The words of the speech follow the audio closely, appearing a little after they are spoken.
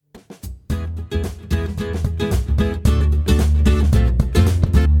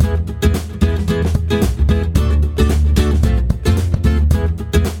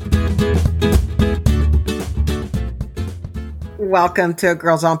Welcome to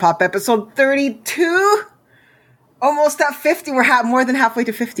Girls on Pop episode 32. Almost at 50. We're more than halfway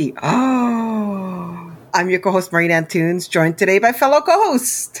to 50. Oh, I'm your co-host, Maureen Antunes, joined today by fellow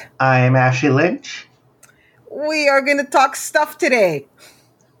co-host. I'm Ashley Lynch. We are going to talk stuff today.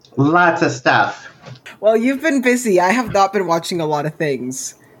 Lots of stuff. Well, you've been busy. I have not been watching a lot of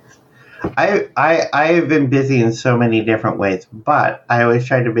things. I have been busy in so many different ways, but I always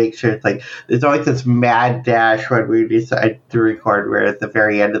try to make sure it's like there's always this mad dash when we decide to record where at the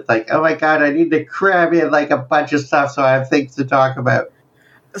very end it's like, oh my god, I need to cram in like a bunch of stuff so I have things to talk about.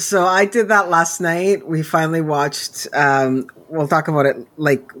 So I did that last night. We finally watched, we'll talk about it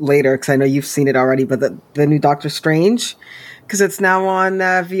like later because I know you've seen it already, but the new Doctor Strange, because it's now on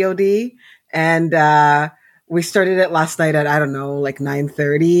VOD, and we started it last night at, I don't know, like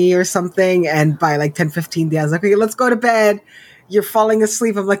 9:30 or something. And by like 10:15, I was like, okay, let's go to bed. You're falling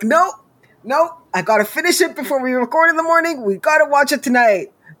asleep. I'm like, no, I got to finish it before we record in the morning. We got to watch it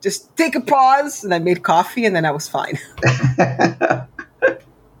tonight. Just take a pause. And I made coffee and then I was fine.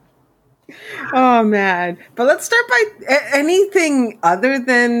 Oh, man. But let's start by anything other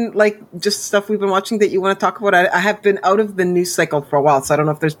than like just stuff we've been watching that you want to talk about. I have been out of the news cycle for a while, so I don't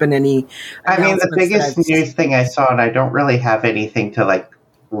know if there's been any. I mean, the biggest news thing I saw, and I don't really have anything to like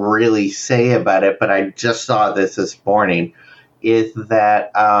really say about it, but I just saw this morning, is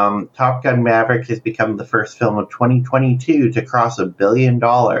that Top Gun Maverick has become the first film of 2022 to cross $1 billion.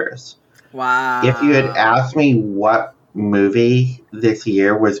 Wow. If you had asked me what movie this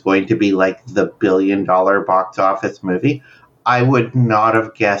year was going to be like the $1 billion box office movie, I would not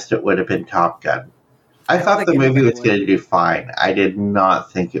have guessed it would have been Top Gun. I thought the movie was going to do fine. I did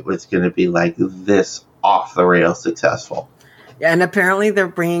not think it was going to be like this off the rails successful. Yeah, and apparently they're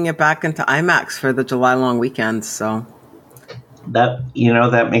bringing it back into IMAX for the July long weekend. So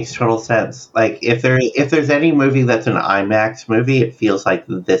that makes total sense. Like if there's any movie that's an IMAX movie, it feels like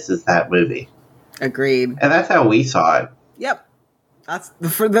this is that movie. Agreed. And that's how we saw it. Yep. That's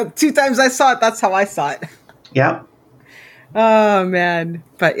for the 2 times I saw it. That's how I saw it. Yep. Oh, man.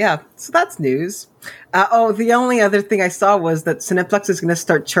 But yeah, so that's news. The only other thing I saw was that Cineplex is going to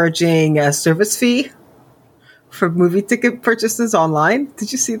start charging a service fee for movie ticket purchases online.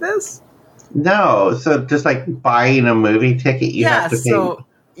 Did you see this? No. So just like buying a movie ticket, you have to pay. So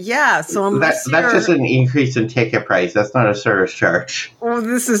that's just an increase in ticket price. That's not a service charge. Well,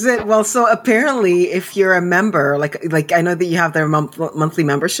 this is it. Well, so apparently, if you're a member, like I know that you have their monthly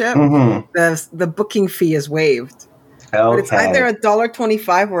membership, the booking fee is waived. Okay. But it's either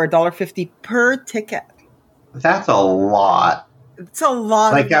 $1.25 or $1.50 per ticket. That's a lot. It's a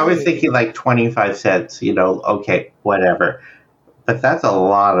lot. Like I was thinking, like 25 cents. Okay, whatever. But that's a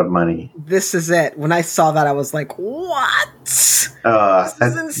lot of money. This is it. When I saw that, I was like, what?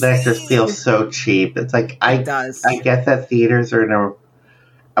 That just feels so cheap. It's like, it does. I get that theaters are in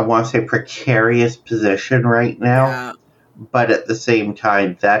I want to say, precarious position right now. Yeah. But at the same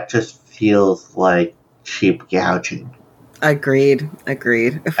time, that just feels like cheap gouging. Agreed.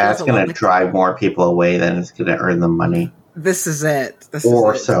 That's going to drive more people away than it's going to earn them money. This is it.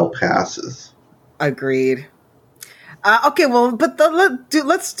 Sell passes. Agreed. Okay, well, but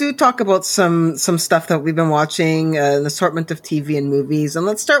let's talk about some stuff that we've been watching, an assortment of TV and movies, and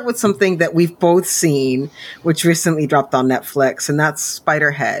let's start with something that we've both seen, which recently dropped on Netflix, and that's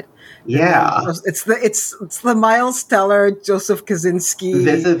Spiderhead. Yeah, it's the Miles Teller, Joseph Kosinski.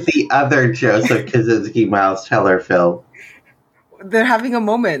 This is the other Joseph Kosinski Miles Teller film. They're having a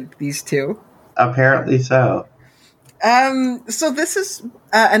moment, these two. Apparently so. So this is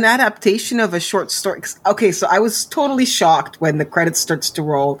an adaptation of a short story. Okay, so I was totally shocked when the credits starts to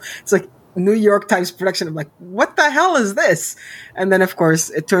roll. It's like New York Times production. I'm like, what the hell is this? And then, of course,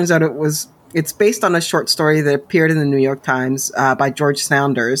 it turns out it's based on a short story that appeared in the New York Times by George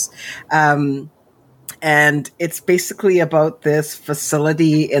Saunders. And it's basically about this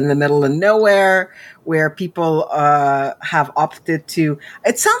facility in the middle of nowhere where people have opted to.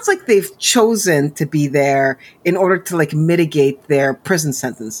 It sounds like they've chosen to be there in order to like mitigate their prison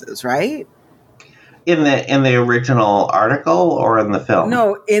sentences, right? In the original article or in the film?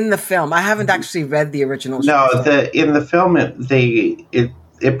 No, in the film. I haven't actually read the original. No, in the film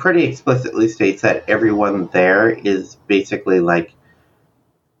it pretty explicitly states that everyone there is basically like.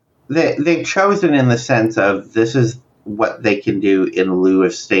 They've chosen in the sense of this is what they can do in lieu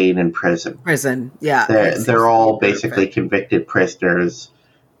of staying in prison. Yeah. They're all basically convicted prisoners.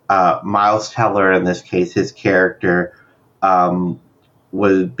 Miles Teller, in this case, his character,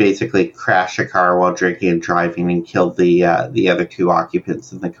 would basically crash a car while drinking and driving and killed the other 2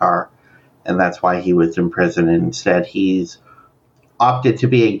 occupants in the car. And that's why he was in prison. And instead, he's opted to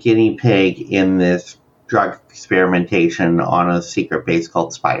be a guinea pig in this drug experimentation on a secret base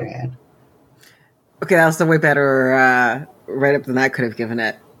called Spiderhead. Okay, that was the way better write-up than I could have given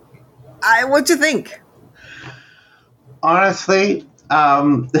it. What'd you think? Honestly,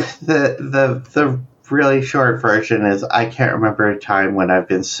 the really short version is I can't remember a time when I've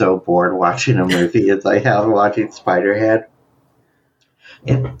been so bored watching a movie as I have watching Spiderhead.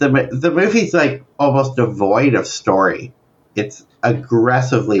 The movie's like almost devoid of story. It's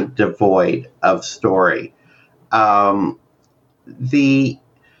aggressively devoid of story. I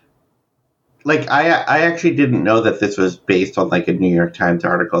actually didn't know that this was based on like a New York Times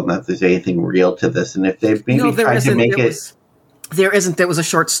article and that there's anything real to this. And if they've maybe tried to make it... There isn't. There was a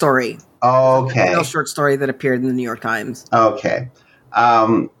short story. Okay. A real short story that appeared in the New York Times. Okay.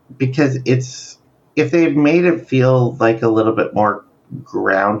 Because if they've made it feel like a little bit more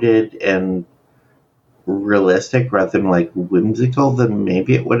grounded and realistic rather than like whimsical, then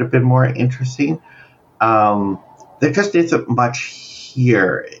maybe it would have been more interesting. There just isn't much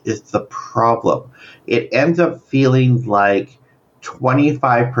here is the problem. It ends up feeling like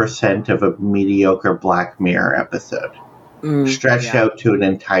 25% of a mediocre Black Mirror episode stretched out to an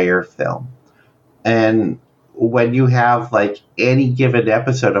entire film. And when you have like any given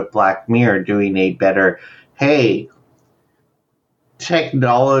episode of Black Mirror doing a better, hey,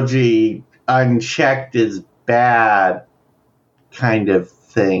 technology unchecked is bad kind of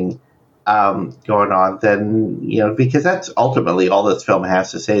thing going on, then, you know, because that's ultimately all this film has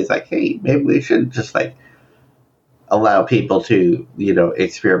to say is like, hey, maybe we should just like allow people to, you know,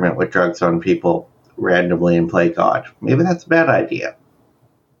 experiment with drugs on people randomly and play God. Maybe that's a bad idea.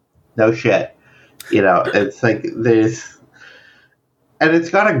 No shit. You know, it's like there's... And it's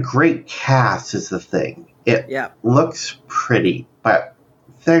got a great cast is the thing. It looks pretty, but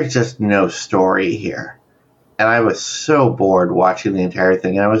there's just no story here. And I was so bored watching the entire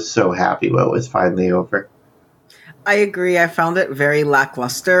thing, and I was so happy when it was finally over. I agree. I found it very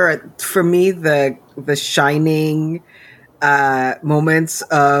lackluster. For me, the shining moments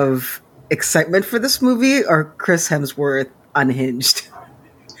of excitement for this movie are Chris Hemsworth unhinged.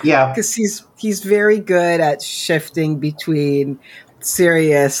 Yeah. Because he's very good at shifting between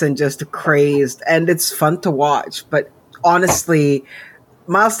serious and just crazed, and it's fun to watch. But honestly,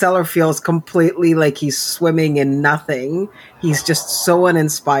 Miles Teller feels completely like he's swimming in nothing. He's just so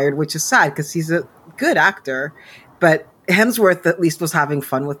uninspired, which is sad because he's a good actor. But Hemsworth at least was having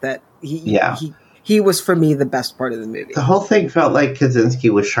fun with it. He was, for me, the best part of the movie. The whole thing felt like Kaczynski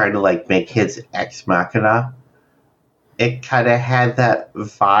was trying to like make his Ex Machina. It kind of had that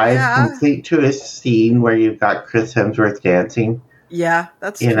vibe complete to a scene where you've got Chris Hemsworth dancing. Yeah,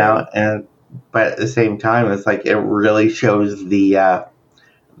 that's true. You know, but at the same time, it's like it really shows the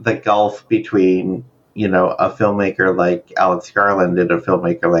gulf between, you know, a filmmaker like Alex Garland and a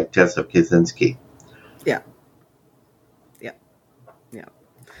filmmaker like Joseph Kosinski. Yeah.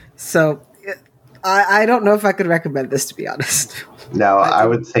 So I don't know if I could recommend this, to be honest. No, I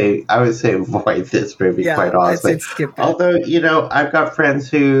would say avoid this movie, quite honestly. I'd say skip it. Although, you know, I've got friends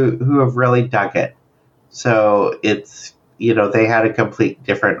who have really dug it. So it's, you know, they had a complete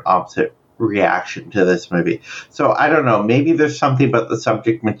different opposite reaction to this movie. So I don't know, maybe there's something about the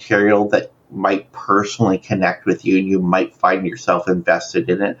subject material that might personally connect with you and you might find yourself invested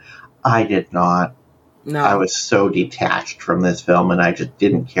in it. I did not. No. I was so detached from this film and I just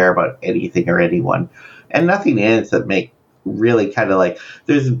didn't care about anything or anyone. And nothing is that make really kind of like,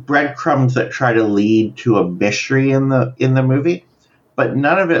 there's breadcrumbs that try to lead to a mystery in the movie, but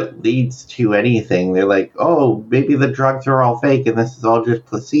none of it leads to anything. They're like, oh, maybe the drugs are all fake and this is all just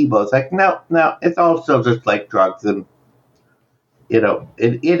placebo. It's like, no, it's all still just like drugs. And, you know,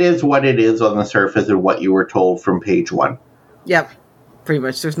 it is what it is on the surface and what you were told from page 1. Yep. Pretty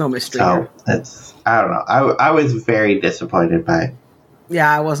much. There's no mystery here. I don't know. I was very disappointed by it.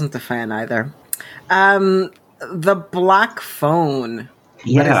 Yeah, I wasn't a fan either. The Black Phone.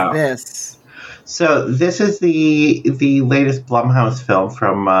 Yeah. What is this? So this is the latest Blumhouse film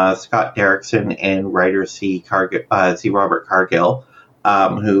from Scott Derrickson and writer C. Robert Cargill,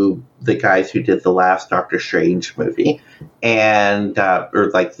 who the guys who did the last Doctor Strange movie, and or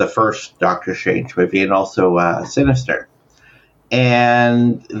like the first Doctor Strange movie, and also Sinister.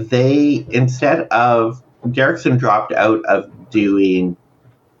 And they, instead of, Derrickson dropped out of doing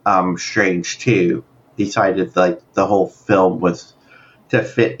Strange 2, decided like the whole film was to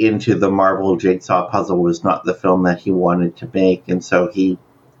fit into the Marvel Jigsaw puzzle was not the film that he wanted to make, and so he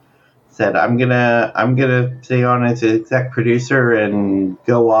said, I'm gonna stay on as an exec producer and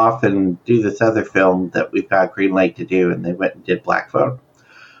go off and do this other film that we've got green light to do, and they went and did Black Phone.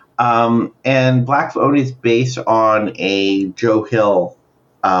 And Black Phone is based on a Joe Hill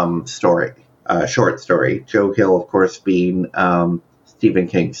story short story. Joe Hill, of course, being Stephen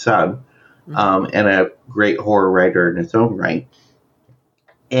King's son, and a great horror writer in his own right.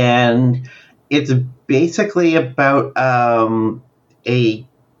 And it's basically about a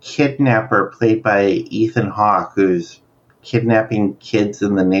kidnapper played by Ethan Hawke who's kidnapping kids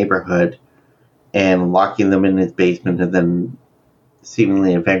in the neighborhood and locking them in his basement and then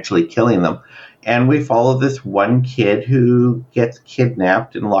seemingly eventually killing them. And we follow this one kid who gets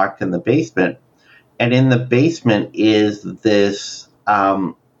kidnapped and locked in the basement. And in the basement is this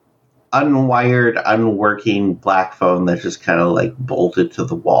unwired, unworking black phone that's just kind of like bolted to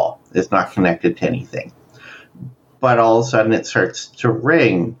the wall. It's not connected to anything. But all of a sudden it starts to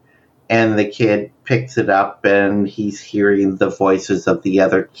ring, and the kid picks it up, and he's hearing the voices of the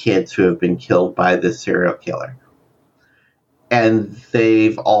other kids who have been killed by the serial killer. And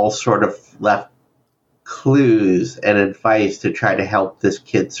they've all sort of left clues and advice to try to help this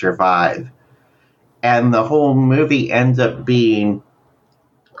kid survive. And the whole movie ends up being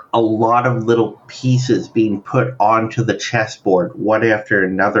a lot of little pieces being put onto the chessboard, one after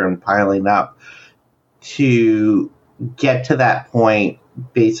another, and piling up to get to that point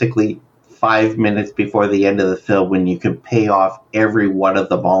basically 5 minutes before the end of the film when you can pay off every one of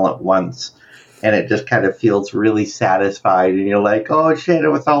them all at once. And it just kind of feels really satisfied, and you're like, oh shit, it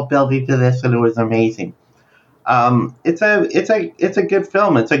was all building to this, and it was amazing. It's a good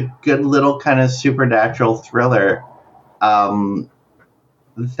film. It's a good little kind of supernatural thriller.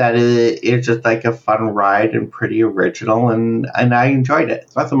 That is just like a fun ride and pretty original, and I enjoyed it.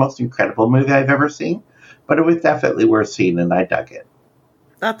 It's not the most incredible movie I've ever seen, but it was definitely worth seeing, and I dug it.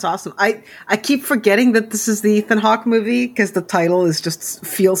 That's awesome. I keep forgetting that this is the Ethan Hawke movie because the title is just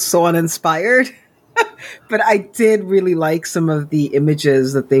feels so uninspired. But I did really like some of the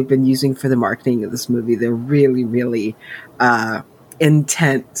images that they've been using for the marketing of this movie. They're really, really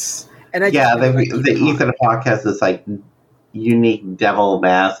intense. And the Ethan Hawke has this like unique devil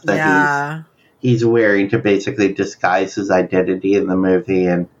mask that he's wearing to basically disguise his identity in the movie,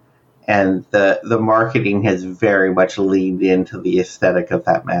 and the marketing has very much leaned into the aesthetic of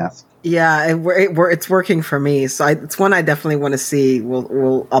that mask. Yeah, it's working for me. So it's one I definitely want to see.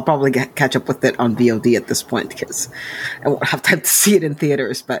 I'll probably catch up with it on VOD at this point because I won't have time to see it in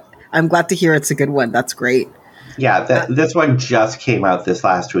theaters. But I'm glad to hear it's a good one. That's great. Yeah, this one just came out this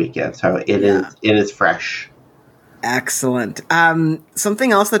last weekend, so it is fresh. Excellent.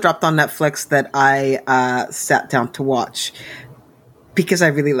 Something else that dropped on Netflix that I sat down to watch because I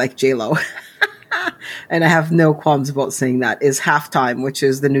really like J-Lo. And I have no qualms about saying that, is Halftime, which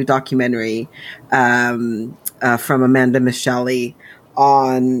is the new documentary from Amanda Michelli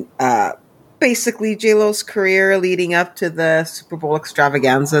on basically J-Lo's career leading up to the Super Bowl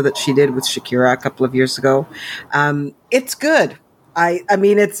extravaganza that she did with Shakira a couple of years ago. It's good. I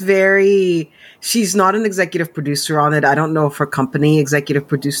mean, it's very... She's not an executive producer on it. I don't know if her company executive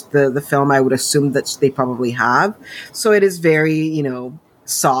produced the film. I would assume that they probably have. So it is very,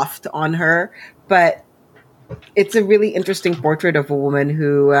 soft on her. But it's a really interesting portrait of a woman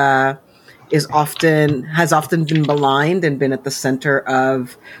who has often been maligned and been at the center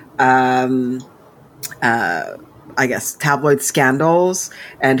of, I guess, tabloid scandals,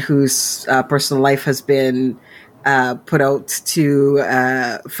 and whose personal life has been put out to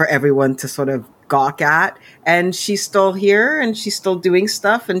for everyone to sort of gawk at. And she's still here, and she's still doing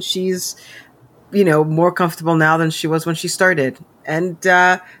stuff, and she's, more comfortable now than she was when she started. And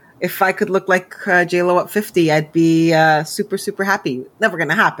if I could look like J-Lo at 50, I'd be super, super happy. Never going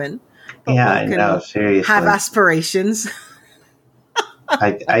to happen. Yeah, I know, seriously. Have aspirations.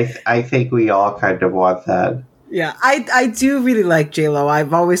 I think we all kind of want that. Yeah, I do really like J-Lo.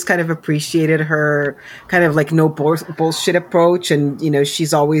 I've always kind of appreciated her kind of like no bullshit approach. And,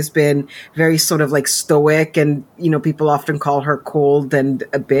 she's always been very sort of like stoic, and, people often call her cold and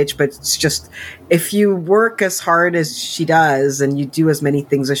a bitch, but it's just, if you work as hard as she does and you do as many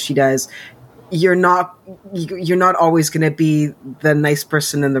things as she does, you're not always going to be the nice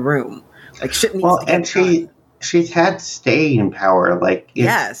person in the room. Like shit needs to get done. She's had staying power,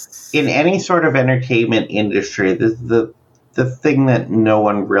 in any sort of entertainment industry. The thing that no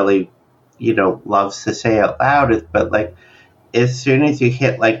one really, loves to say out loud is, but like, as soon as you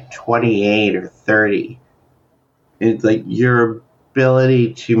hit like 28 or 30, it's like your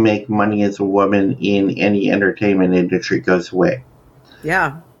ability to make money as a woman in any entertainment industry goes away.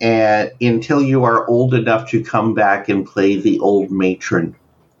 Yeah. And until you are old enough to come back and play the old matron.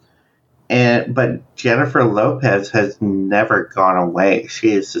 But Jennifer Lopez has never gone away.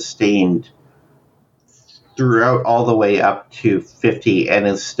 She is sustained throughout all the way up to 50 and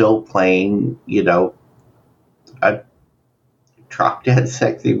is still playing, a drop dead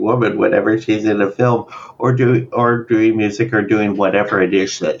sexy woman whenever she's in a film or doing music or doing whatever it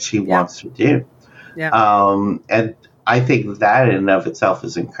is that she wants to do. And I think that in and of itself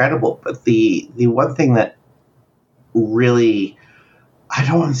is incredible. But the one thing that really, I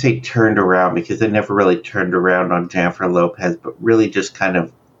don't want to say turned around, because it never really turned around on Jennifer Lopez, but really just kind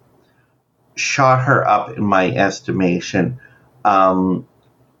of shot her up in my estimation,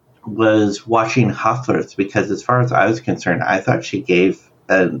 was watching Hustlers, because as far as I was concerned, I thought she gave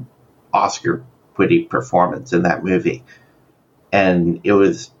an Oscar-worthy performance in that movie. And it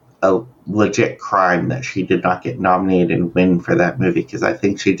was a legit crime that she did not get nominated and win for that movie, because I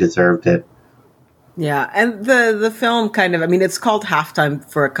think she deserved it. Yeah, and the film kind of, I mean, it's called Halftime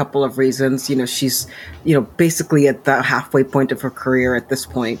for a couple of reasons. You know, she's, you know, basically at the halfway point of her career at this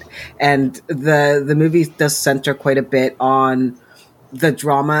point. And the movie does center quite a bit on the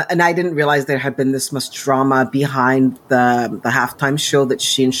drama. And I didn't realize there had been this much drama behind the Halftime show that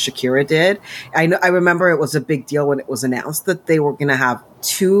she and Shakira did. I remember it was a big deal when it was announced that they were going to have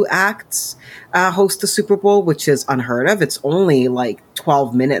 2 acts host the Super Bowl, which is unheard of. It's only like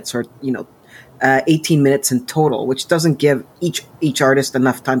 12 minutes or, 18 minutes in total, which doesn't give each artist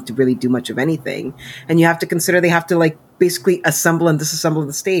enough time to really do much of anything. And you have to consider they have to like basically assemble and disassemble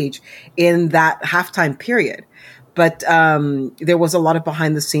the stage in that halftime period. But there was a lot of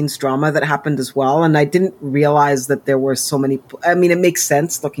behind the scenes drama that happened as well. And I didn't realize that there were so many, I mean, it makes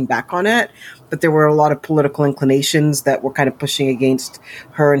sense looking back on it, but there were a lot of political inclinations that were kind of pushing against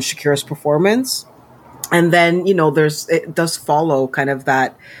her and Shakira's performance. And then, it does follow kind of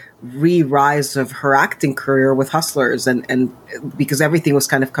that re-rise of her acting career with Hustlers, and because everything was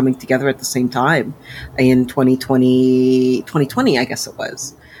kind of coming together at the same time in 2020, I guess it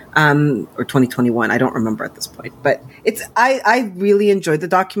was, or 2021. I don't remember at this point, but I really enjoyed the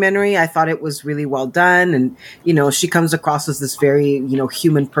documentary. I thought it was really well done. And, she comes across as this very,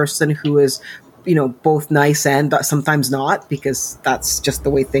 human person who is, both nice and sometimes not, because that's just the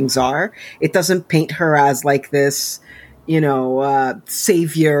way things are. It doesn't paint her as like this,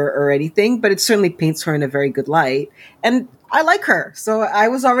 savior or anything, but it certainly paints her in a very good light. And I like her. So I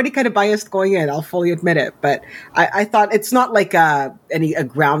was already kind of biased going in, I'll fully admit it. But I thought it's not like a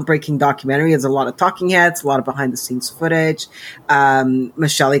groundbreaking documentary. It's a lot of talking heads, a lot of behind the scenes footage.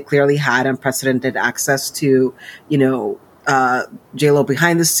 Michelle clearly had unprecedented access to, J-Lo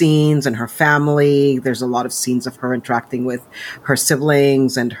behind the scenes and her family. There's a lot of scenes of her interacting with her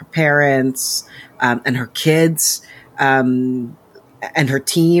siblings and her parents, and her kids. And her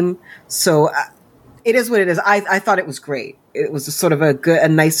team. So it is what it is. I thought it was great. It was a sort of a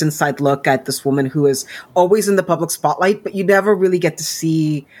nice inside look at this woman who is always in the public spotlight, but you never really get to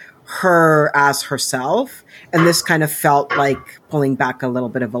see her as herself. And this kind of felt like pulling back a little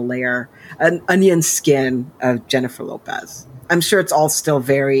bit of a layer, an onion skin of Jennifer Lopez. I'm sure it's all still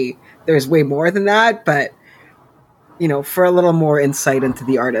there's way more than that, but for a little more insight into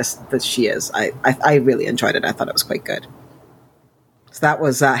the artist that she is, I really enjoyed it. I thought it was quite good. So that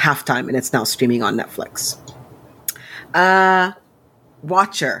was Halftime, and it's now streaming on Netflix.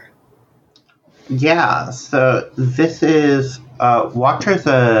 Watcher. Yeah, so this is Watcher's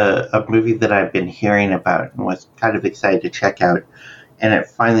a movie that I've been hearing about and was kind of excited to check out, and it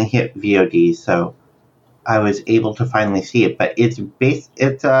finally hit VOD, so I was able to finally see it. But it's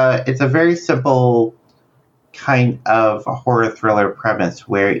a very simple kind of a horror thriller premise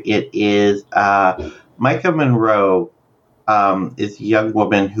where it is Micah Monroe is a young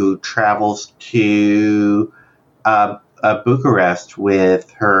woman who travels to Bucharest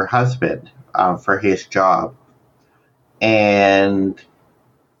with her husband for his job, and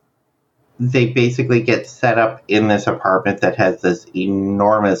they basically get set up in this apartment that has this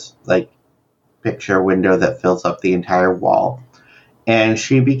enormous picture window that fills up the entire wall, and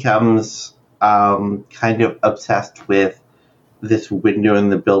she becomes kind of obsessed with this window in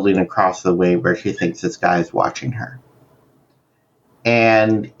the building across the way where she thinks this guy is watching her.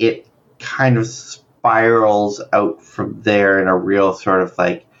 And it kind of spirals out from there in a real sort of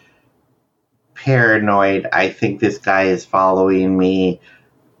paranoid, I think this guy is following me,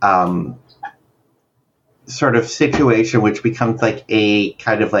 sort of situation, which becomes a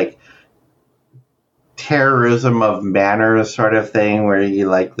kind of terrorism of manners sort of thing where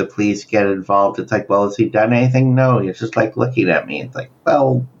the police get involved. It's well, has he done anything? No, he's just looking at me. It's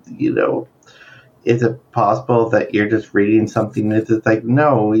well, is it possible that you're just reading something that's just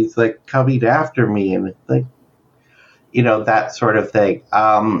no, he's coming after me, and it's that sort of thing.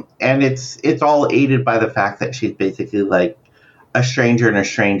 And it's all aided by the fact that she's basically a stranger in a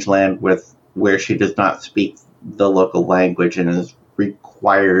strange land where she does not speak the local language and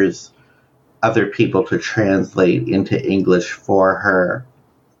requires other people to translate into English for her.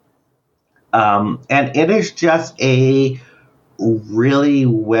 And it is just a really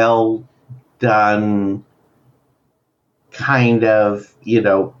well done kind of,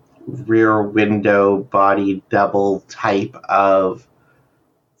 rear window body double type of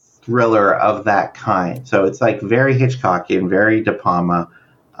thriller of that kind. So it's like very Hitchcockian, very De Palma,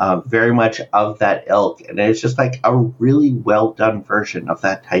 very much of that ilk. And it's just like a really well done version of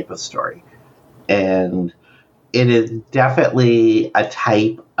that type of story. And it is definitely a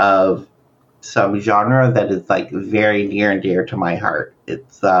type of subgenre that is like very near and dear to my heart.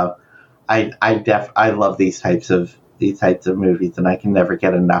 It's I love these types of movies, and I can never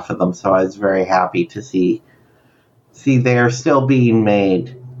get enough of them. So I was very happy to see they're still being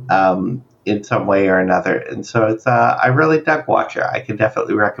made in some way or another. And so it's I really dug Watcher. I can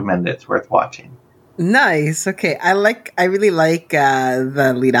definitely recommend it. It's worth watching. Nice. Okay, I really like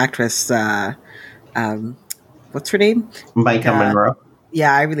the lead actress. What's her name? Maika Monroe.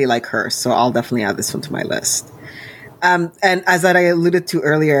 Yeah, I really like her, so I'll definitely add this one to my list. And as I alluded to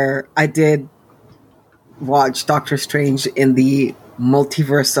earlier, I did watch Doctor Strange in the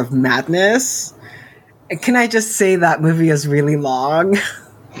Multiverse of Madness. And can I just say that movie is really long?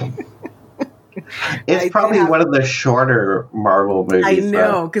 It's probably one of the shorter Marvel movies. I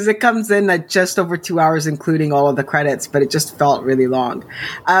know, because it comes in at just over 2 hours, including all of the credits, but it just felt really long.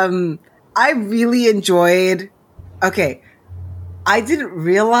 I really enjoyed... Okay, I didn't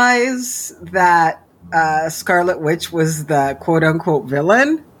realize that Scarlet Witch was the quote-unquote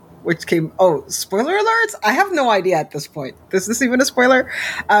villain, which came... Oh, spoiler alerts? I have no idea at this point. Is this even a spoiler?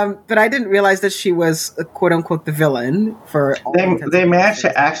 But I didn't realize that she was quote-unquote the villain for all They managed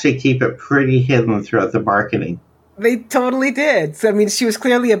to actually keep it pretty hidden throughout the marketing. They totally did. So, I mean, she was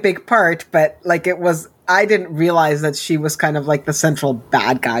clearly a big part, but like it was... I didn't realize that she was kind of like the central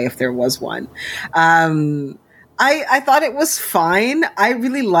bad guy, if there was one. I thought it was fine. I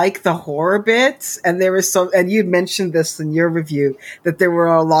really like the horror bits, and there was and you'd mentioned this in your review that there were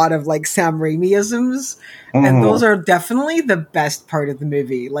a lot of like Sam Raimi-isms, and those are definitely the best part of the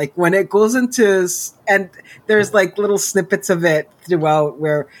movie. Like when it goes into, and there's like little snippets of it throughout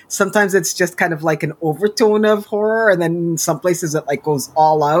where sometimes it's just kind of like an overtone of horror, and then in some places it like goes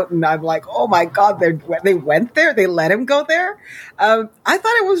all out, and I'm like, oh my god, they went there, they let him go there. I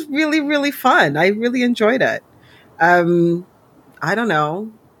thought it was really, really fun. I really enjoyed it. I don't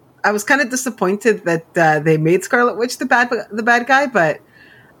know. I was kind of disappointed that they made Scarlet Witch the bad guy, but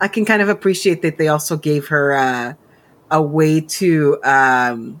I can kind of appreciate that they also gave her a way to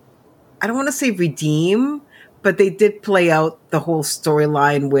I don't want to say redeem, but they did play out the whole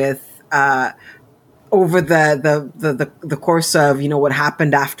storyline with over the course of what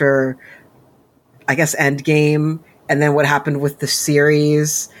happened after, I guess, Endgame, and then what happened with the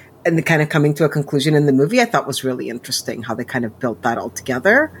series. And the kind of coming to a conclusion in the movie, I thought was really interesting how they kind of built that all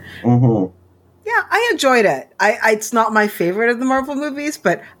together. Mm-hmm. Yeah, I enjoyed it. It's not my favorite of the Marvel movies,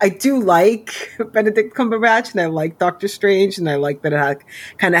 but I do like Benedict Cumberbatch, and I like Doctor Strange, and I like that it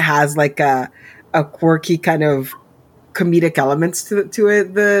kind of has like a quirky kind of comedic elements to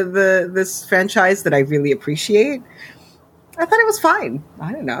it. This franchise that I really appreciate. I thought it was fine.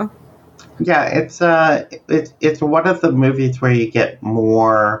 I don't know. Yeah, it's one of the movies where you get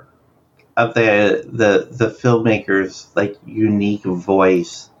more of the filmmaker's like unique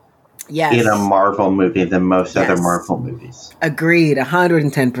voice in a Marvel movie than most other Marvel movies. Agreed,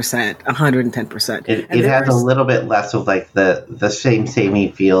 110%, 110%. It has a little bit less of like the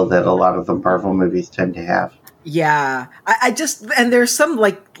samey feel that a lot of the Marvel movies tend to have. Yeah, I just, and there's some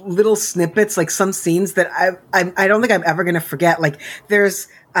like little snippets, like some scenes that I don't think I'm ever gonna forget. Like there's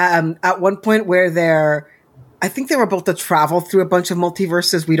at one point where I think they were about to travel through a bunch of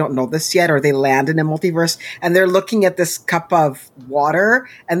multiverses. We don't know this yet, or they land in a multiverse, and they're looking at this cup of water,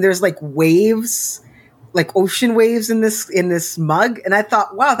 and there's like waves, like ocean waves in this mug. And I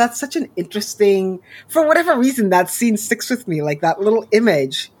thought, wow, that's such an interesting. For whatever reason, that scene sticks with me. Like that little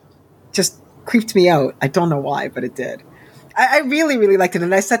image, just creeped me out. I don't know why, but it did. I really, really liked it,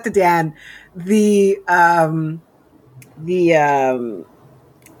 and I said to Dan, the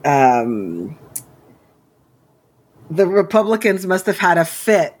Republicans must have had a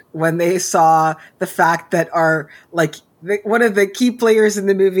fit when they saw the fact that one of the key players in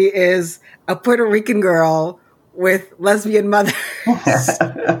the movie is a Puerto Rican girl with lesbian mothers.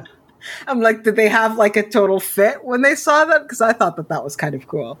 I'm like, did they have like a total fit when they saw that? Because I thought that was kind of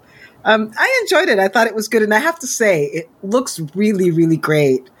cool. I enjoyed it. I thought it was good. And I have to say, it looks really, really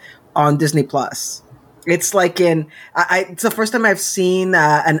great on Disney Plus. It's like it's the first time I've seen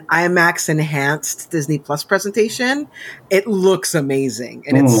an IMAX enhanced Disney Plus presentation. It looks amazing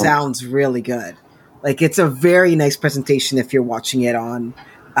and it sounds really good. Like it's a very nice presentation if you're watching it on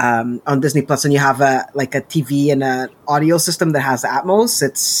Disney Plus and you have a TV and an audio system that has Atmos.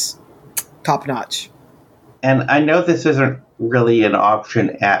 It's top notch. And I know this isn't really an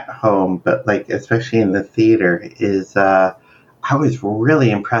option at home, but like especially in the theater, I was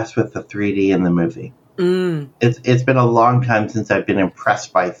really impressed with the 3D in the movie. It's been a long time since I've been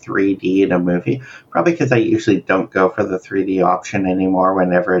impressed by 3D in a movie. Probably because I usually don't go for the 3D option anymore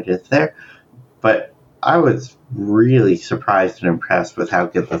whenever it is there. But I was really surprised and impressed with how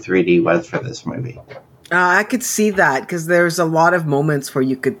good the 3D was for this movie. I could see that because there's a lot of moments where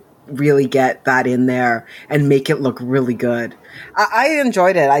you could really get that in there and make it look really good. I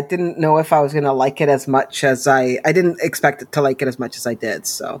enjoyed it. I didn't know if I was going to like it as much as I didn't expect it to like it as much as I did.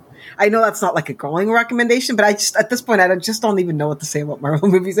 So I know that's not like a glowing recommendation, but at this point, I just don't even know what to say about Marvel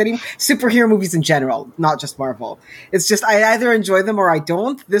movies anymore. Superhero movies in general, not just Marvel. It's just, I either enjoy them or I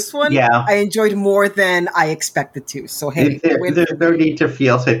don't. This one, I enjoyed more than I expected to. So hey, there's no need to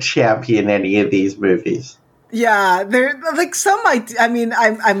feel to champion any of these movies. Yeah, they're like some.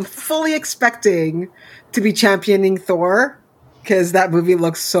 I'm fully expecting to be championing Thor because that movie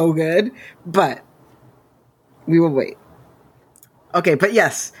looks so good, but we will wait. Okay, but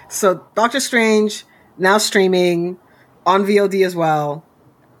yes, so Doctor Strange now streaming on VOD as well.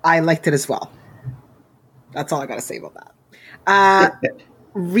 I liked it as well. That's all I got to say about that.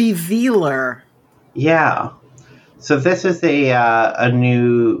 Revealer. Yeah. So this is a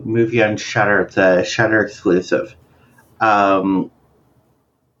new movie on Shudder. It's a Shudder exclusive,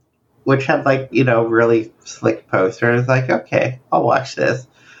 which had really slick posters. Like, okay, I'll watch this.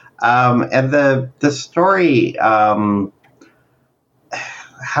 And the story, how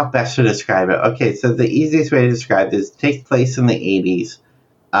best to describe it? Okay, so the easiest way to describe this takes place in the 80s,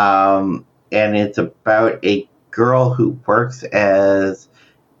 and it's about a girl who works as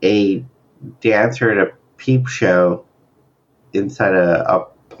a dancer at a peep show inside a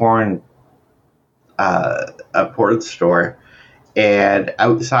porn store, and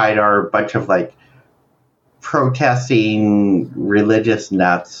outside are a bunch of protesting religious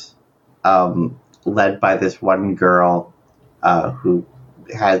nuts, led by this one girl who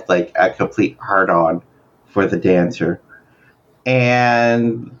has a complete hard-on for the dancer.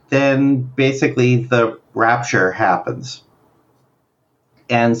 And then basically the rapture happens.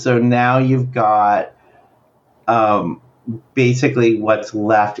 And so now you've got basically what's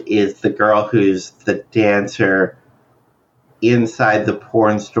left is the girl who's the dancer inside the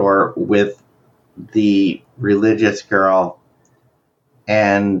porn store with the religious girl,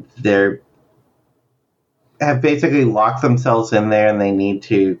 and they have basically locked themselves in there and they need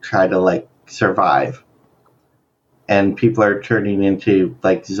to try to survive. And people are turning into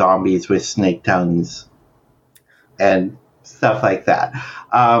zombies with snake tongues and stuff like that.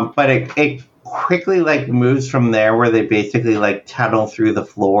 But it quickly moves from there, where they basically tunnel through the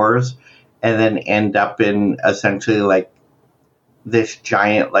floors and then end up in essentially this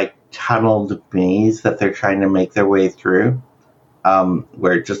giant tunneled maze that they're trying to make their way through,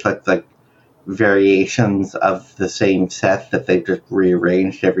 where it just looks like variations of the same set that they've just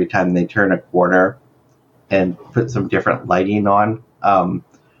rearranged every time they turn a corner and put some different lighting on.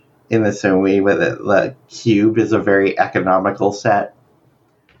 In the same way with the Cube is a very economical set.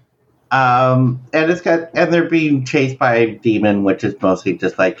 And they're being chased by a demon, which is mostly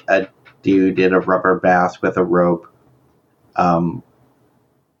just a dude in a rubber mask with a rope.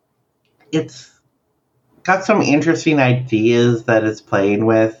 It's got some interesting ideas that it's playing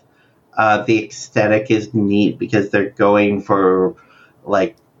with. The aesthetic is neat because they're going for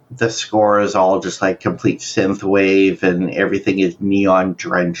the score is all just complete synthwave and everything is neon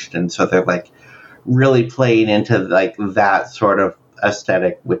drenched, and so they're really playing into that sort of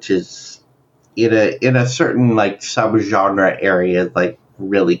aesthetic, which is in a certain subgenre area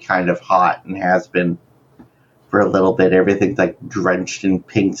really kind of hot and has been for a little bit. Everything's drenched in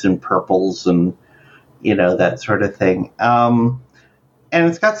pinks and purples and that sort of thing. And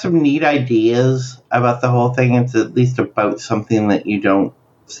it's got some neat ideas about the whole thing. It's at least about something that you don't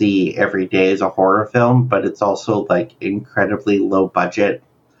see every day as a horror film, but it's also incredibly low budget.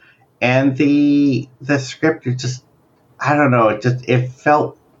 And the script is just, I don't know, it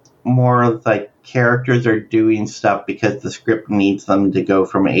felt more characters are doing stuff because the script needs them to go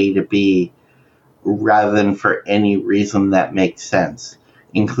from A to B rather than for any reason that makes sense,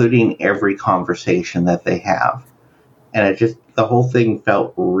 including every conversation that they have. And the whole thing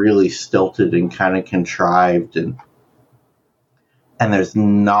felt really stilted and kind of contrived, and there's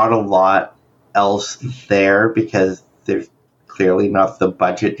not a lot else there because there's clearly not the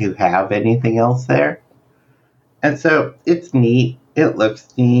budget to have anything else there. And so it's neat. It looks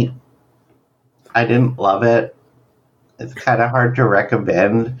neat. I didn't love it. It's kind of hard to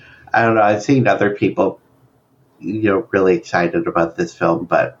recommend. I don't know. I've seen other people, really excited about this film,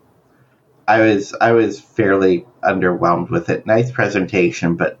 but I was fairly underwhelmed with it. Nice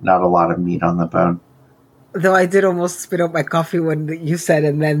presentation, but not a lot of meat on the bone. Though I did almost spit out my coffee when you said,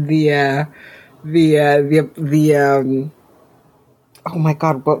 and then oh my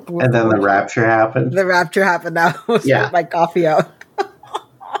god! What and then the rapture happened. The rapture happened. I almost spit my coffee out.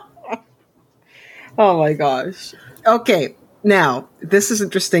 Oh my gosh! Okay, now this is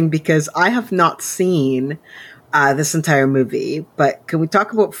interesting because I have not seen this entire movie, but can we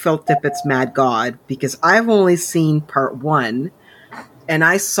talk about Phil Tippett's Mad God? Because I've only seen part one. And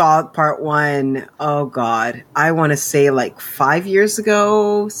I saw part one, oh God, I want to say like 5 years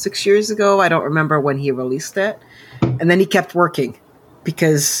ago, 6 years ago. I don't remember when he released it. And then he kept working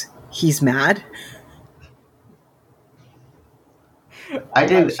because he's mad. I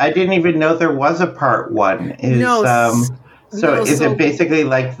didn't even know there was a part one. Is it basically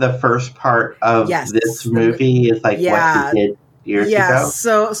like the first part of this movie is like what he did years ago?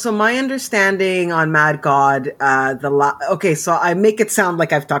 So my understanding on Mad God, so I make it sound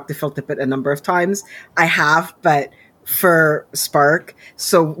like I've talked to Phil Tippett a number of times. I have, but for Spark.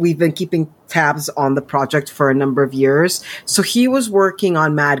 So we've been keeping tabs on the project for a number of years. So he was working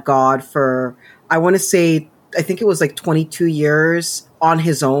on Mad God for, I want to say, I think it was like 22 years on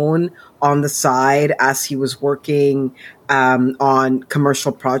his own, on the side, as he was working on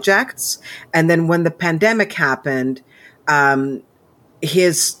commercial projects. And then when the pandemic happened,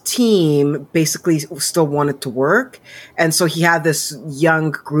 his team basically still wanted to work. And so he had this young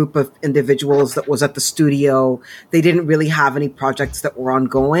group of individuals that was at the studio. They didn't really have any projects that were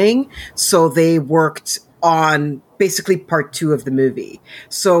ongoing. So they worked on basically part two of the movie.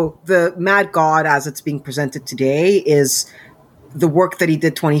 So the Mad God, as it's being presented today, is the work that he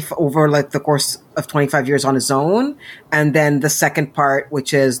did over like the course of 25 years on his own. And then the second part,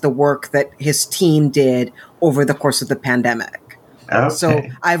 which is the work that his team did over the course of the pandemic. Okay. So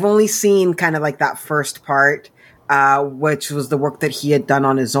I've only seen kind of like that first part, which was the work that he had done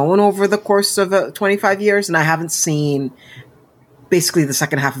on his own over the course of 25 years. And I haven't seen basically the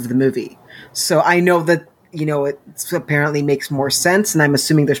second half of the movie. So I know that, it apparently makes more sense. And I'm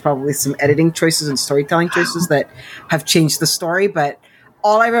assuming there's probably some editing choices and storytelling choices that have changed the story. But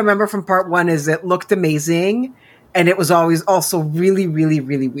all I remember from part one is it looked amazing. And it was always also really, really,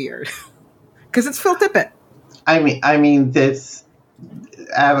 really weird. Because it's Phil Tippett. I mean, this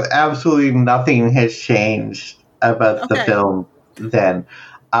absolutely nothing has changed about the film then.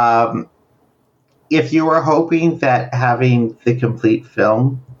 If you were hoping that having the complete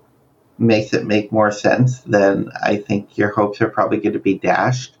film makes it make more sense, then I think your hopes are probably going to be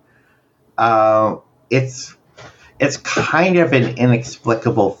dashed. It's kind of an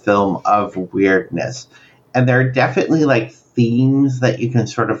inexplicable film of weirdness. And there are definitely like themes that you can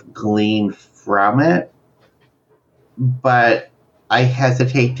sort of glean from it. But I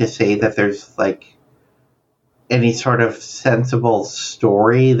hesitate to say that there's like any sort of sensible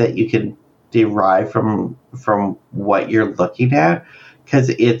story that you can derive from what you're looking at, because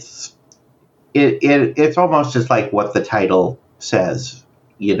it's almost just like what the title says,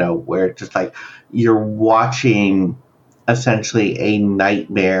 where it's just like you're watching essentially a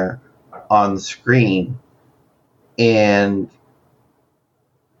nightmare on screen, and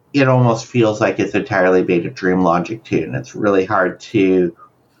it almost feels like it's entirely made of dream logic too, and it's really hard to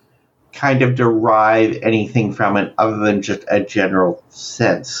kind of derive anything from it other than just a general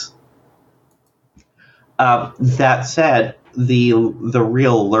sense. That said, the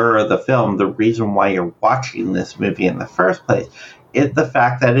real lure of the film, the reason why you're watching this movie in the first place, is the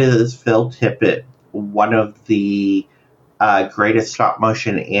fact that it is Phil Tippett, one of the greatest stop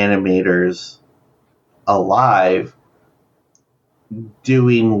motion animators alive,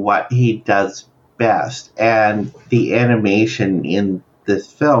 doing what he does best. And the animation in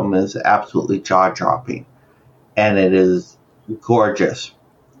this film is absolutely jaw-dropping. And it is gorgeous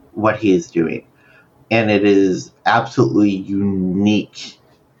what he is doing. And it is absolutely unique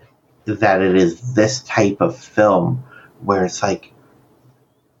that it is this type of film where it's like,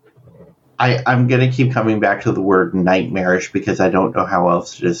 I'm going to keep coming back to the word nightmarish because I don't know how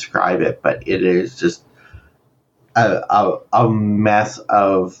else to describe it, but it is just a mess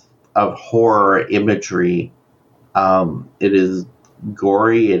of horror imagery. It is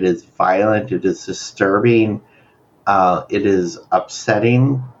gory, it is violent, it is disturbing, it is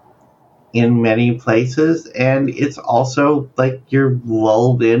upsetting. in many places, and it's also like you're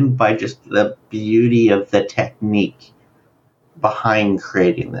lulled in by just the beauty of the technique behind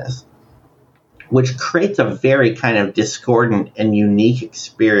creating this, which creates a very kind of discordant and unique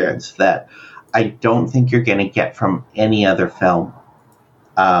experience that I don't think you're going to get from any other film.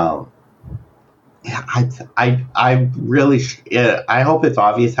 I really, I hope it's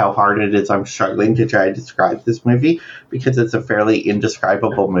obvious how hard it is. I'm struggling to try to describe this movie because it's a fairly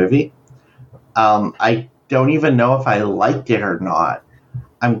indescribable movie. I don't even know if I liked it or not.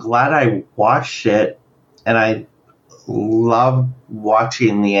 I'm glad I watched it, and I love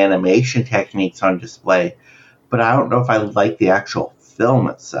watching the animation techniques on display, but I don't know if I like the actual film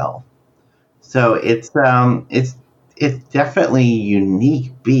itself. So it's definitely a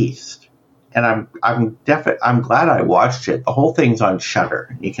unique beast, and I'm glad I watched it. The whole thing's on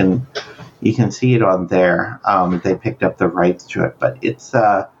Shudder. You can see it on there. They picked up the rights to it, but it's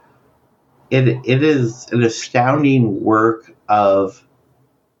it is an astounding work of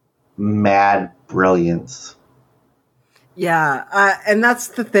mad brilliance. Yeah, and that's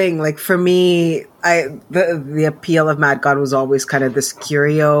the thing. Like for me, the appeal of Mad God was always kind of this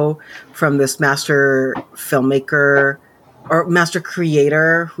curio from this master filmmaker or master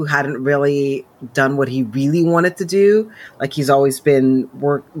creator who hadn't really done what he really wanted to do. Like he's always been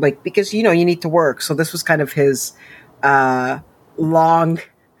because you need to work. So this was kind of his long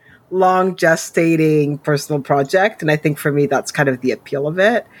gestating personal project, and I think for me that's kind of the appeal of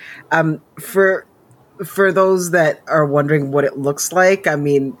it. For those that are wondering what it looks like, I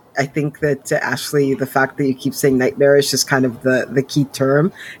mean, I think that Ashley, the fact that you keep saying nightmare is just kind of the key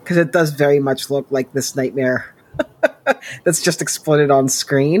term, because it does very much look like this nightmare that's just exploded on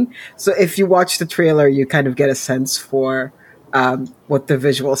screen. So if you watch the trailer, you kind of get a sense for what the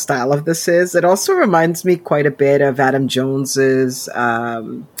visual style of this is. It also reminds me quite a bit of Adam Jones's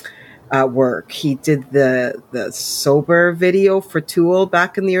work. He did the Sober video for Tool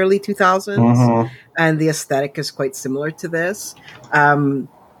back in the early 2000s. Mm-hmm. And the aesthetic is quite similar to this.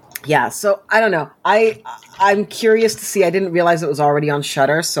 Yeah, so I don't know. I'm curious to see. I didn't realize it was already on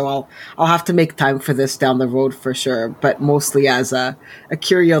Shudder, so I'll have to make time for this down the road for sure. But mostly as a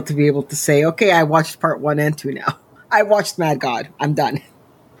curio to be able to say, okay, I watched part 1 and 2 now. I watched Mad God. I'm done.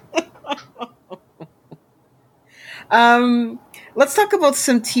 Let's talk about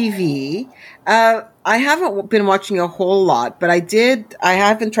some TV. I haven't been watching a whole lot, but I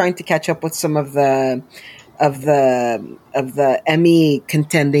have been trying to catch up with some of the Emmy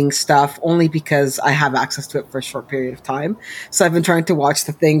contending stuff, only because I have access to it for a short period of time. So I've been trying to watch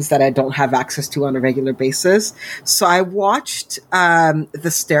the things that I don't have access to on a regular basis. So I watched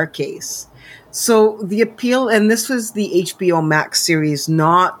The Staircase. So the appeal, and this was the HBO Max series,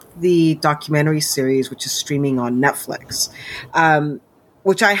 not the documentary series, which is streaming on Netflix,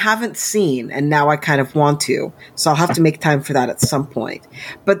 which I haven't seen, and now I kind of want to. So I'll have to make time for that at some point.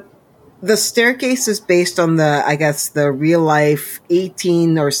 But The Staircase is based on the real life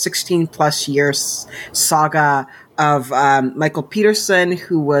 18 or 16 plus years saga of Michael Peterson,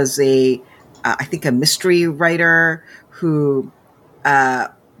 who was I think a mystery writer who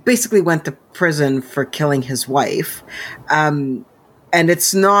basically went to prison for killing his wife. And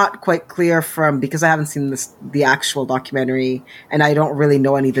it's not quite clear because I haven't seen the actual documentary, and I don't really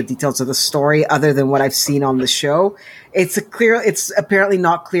know any of the details of the story other than what I've seen on the show. It's apparently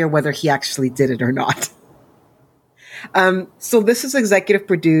not clear whether he actually did it or not. So this is executive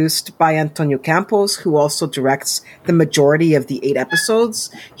produced by Antonio Campos, who also directs the majority of the 8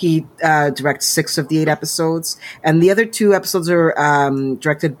 episodes. He directs 6 of the 8 episodes, and the other 2 episodes are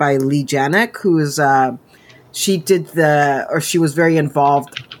directed by Lee Janik, who is she was very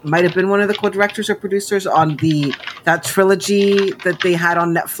involved. Might have been one of the co-directors or producers on that trilogy that they had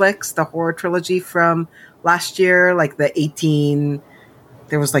on Netflix, the horror trilogy from last year, like the 18.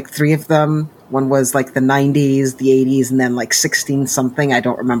 There was like 3 of them. One was like the 90s, the 80s, and then like 16 something. I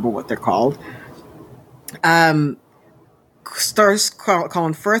don't remember what they're called. Stars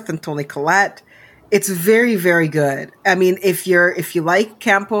Colin Firth and Toni Collette. It's very, very good. I mean, if you like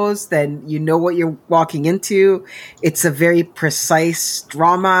Campos, then you know what you're walking into. It's a very precise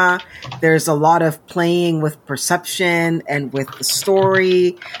drama. There's a lot of playing with perception and with the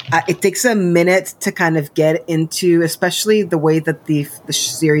story. It takes a minute to kind of get into, especially the way that the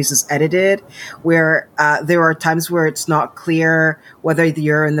series is edited, where there are times where it's not clear whether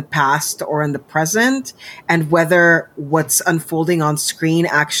you're in the past or in the present, and whether what's unfolding on screen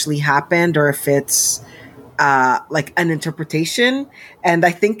actually happened or if it's like an interpretation. And I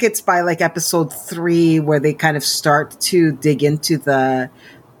think it's by like episode 3 where they kind of start to dig into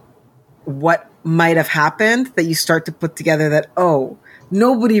what might have happened, that you start to put together that, oh,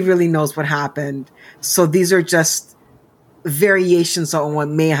 nobody really knows what happened. So these are just variations on what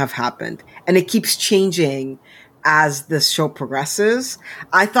may have happened. And it keeps changing as this show progresses.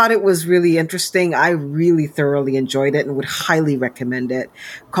 I thought it was really interesting. I really thoroughly enjoyed it and would highly recommend it.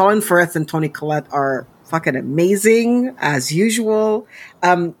 Colin Firth and Toni Collette are fucking amazing as usual.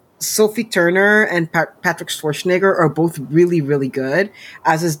 Sophie Turner and Patrick Schwarzenegger are both really, really good,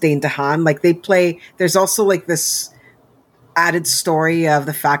 as is Dane DeHaan. Like they play, there's also like this added story of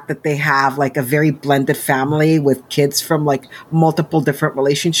the fact that they have like a very blended family with kids from like multiple different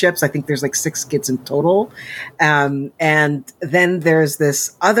relationships. I think there's like 6 kids in total. And then there's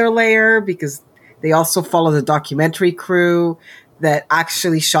this other layer because they also follow the documentary crew that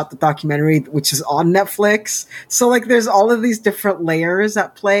actually shot the documentary, which is on Netflix. So like there's all of these different layers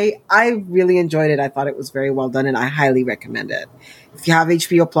at play. I really enjoyed it. I thought it was very well done and I highly recommend it. If you have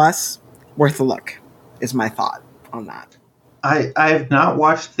HBO Plus, worth a look is my thought on that. I've not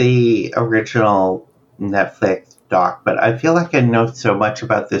watched the original Netflix doc, but I feel like I know so much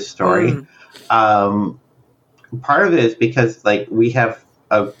about this story. Part of it is because like we have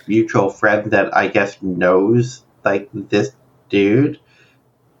a mutual friend that I guess knows like this dude,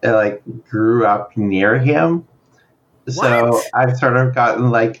 like grew up near him. So What? I've sort of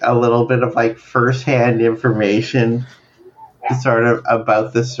gotten like a little bit of like firsthand information sort of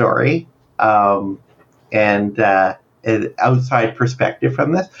about the story. And an outside perspective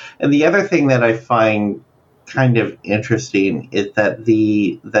from this. And the other thing that I find kind of interesting is that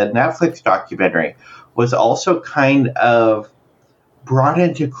the Netflix documentary was also kind of brought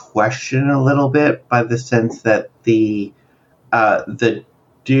into question a little bit by the sense that the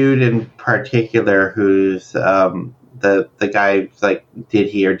dude in particular who's the guy, like, did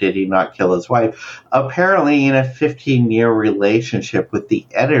he or did he not kill his wife, apparently in a 15-year relationship with the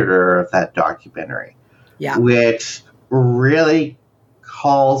editor of that documentary. Yeah. Which really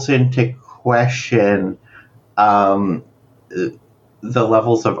calls into question the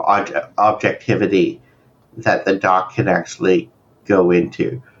levels of objectivity that the doc can actually go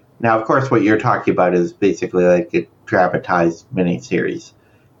into. Now, of course, what you're talking about is basically like a dramatized miniseries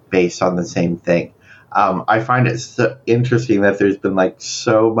based on the same thing. I find it so interesting that there's been like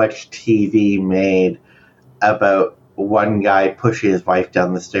so much TV made about one guy pushing his wife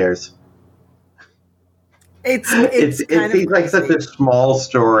down the stairs. It seems like such a small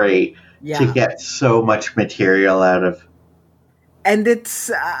story to get so much material out of. And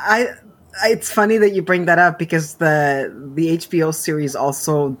it's funny that you bring that up because the HBO series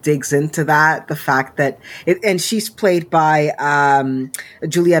also digs into that, the fact that and she's played by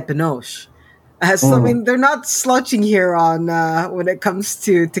Juliette Binoche. So I mean, they're not slouching here on when it comes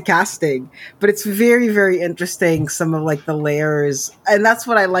to casting, but it's very, very interesting. Some of like the layers, and that's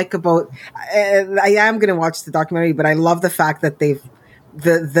what I like about. I am going to watch the documentary, but I love the fact that the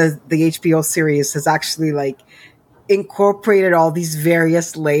HBO series has actually like incorporated all these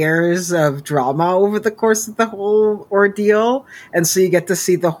various layers of drama over the course of the whole ordeal, and so you get to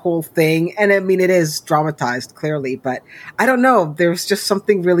see the whole thing. And I mean, it is dramatized clearly, but I don't know. There's just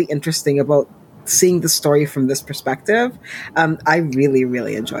something really interesting about seeing the story from this perspective. I really,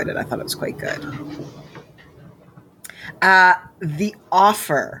 really enjoyed it. I thought it was quite good. The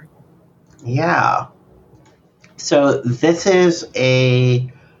Offer. Yeah. So this is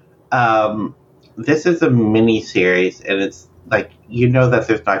a mini series, and it's like, you know that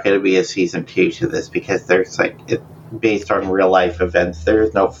there's not going to be a season 2 to this because there's like, it's based on real life events.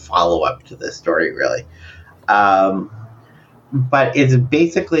 There's no follow up to this story really. But it's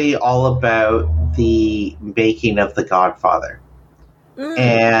basically all about the making of The Godfather.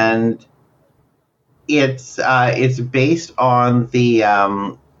 And it's based on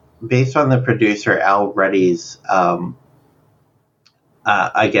the producer Al Ruddy's.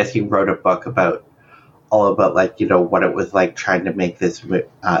 I guess he wrote a book about like, you know, what it was like trying to make this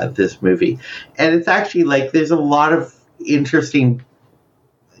movie, and it's actually like there's a lot of interesting,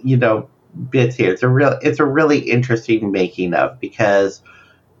 you know, bits here. It's a really interesting making of, because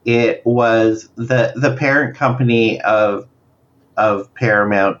it was the parent company of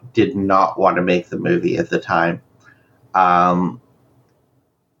Paramount did not want to make the movie at the time.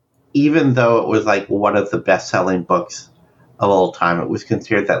 Even though it was like one of the best-selling books of all time, it was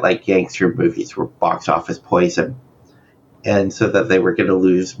considered that like gangster movies were box office poison, and so that they were going to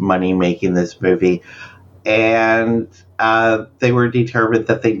lose money making this movie. And they were determined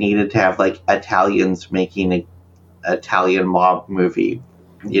that they needed to have like Italians making an Italian mob movie,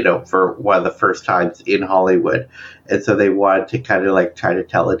 you know, for one of the first times in Hollywood. And so they wanted to kind of like try to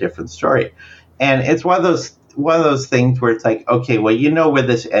tell a different story. And it's one of those one of those things where it's like, okay, well, you know where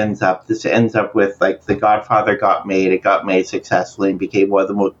this ends up. This ends up with, like, The Godfather got made. It got made successfully and became one of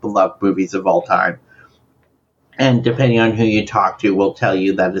the most beloved movies of all time. And depending on who you talk to, will tell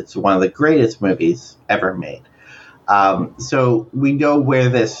you that it's one of the greatest movies ever made. So we know where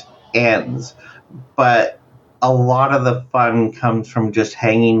this ends. But a lot of the fun comes from just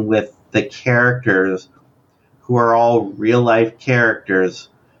hanging with the characters who are all real-life characters.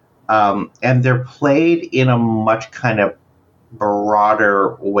 And they're played in a much kind of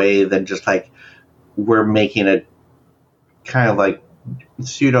broader way than just like we're making a kind of like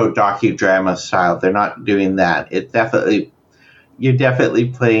pseudo docudrama style. They're not doing that. You're definitely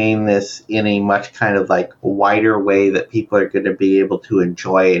playing this in a much kind of like wider way that people are going to be able to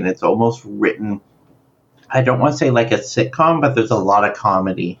enjoy. And it's almost written, I don't want to say like a sitcom, but there's a lot of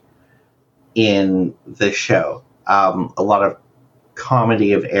comedy in the show. A lot of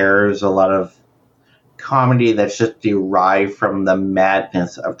comedy of errors, a lot of comedy that's just derived from the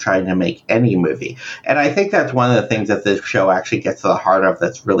madness of trying to make any movie. And I think that's one of the things that this show actually gets to the heart of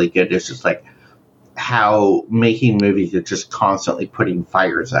that's really good. Is just like how making movies is just constantly putting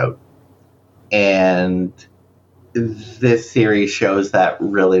fires out. And this series shows that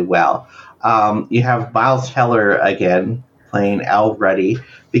really well. You have Miles Teller again playing Al Ruddy,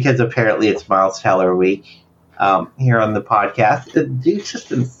 because apparently it's Miles Teller week. Here on the podcast. The dude's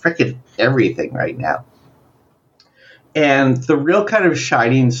just in frickin' everything right now. And the real kind of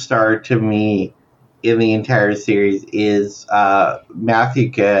shining star to me in the entire series is Matthew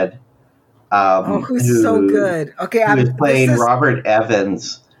Goode. Who's so good. Okay, who's playing Robert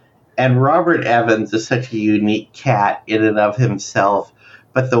Evans. And Robert Evans is such a unique cat in and of himself.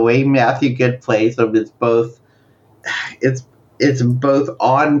 But the way Matthew Goode plays him is both... It's both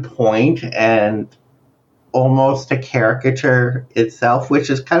on point and almost a caricature itself, which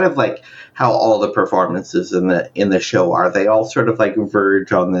is kind of like how all the performances in the show are. They all sort of like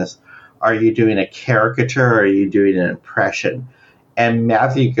verge on this. Are you doing a caricature or are you doing an impression? And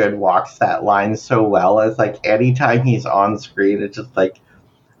Matthew Goode walks that line so well. It's like anytime he's on screen, it's just like,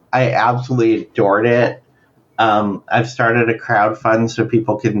 I absolutely adored it. I've started a crowdfund so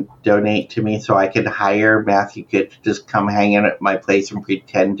people can donate to me so I can hire Matthew Goode to just come hang in at my place and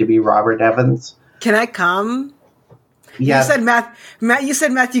pretend to be Robert Evans. Can I come? Yeah. You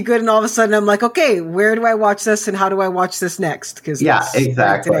said Matthew Goode, and all of a sudden I'm like, okay, where do I watch this, and how do I watch this next? Because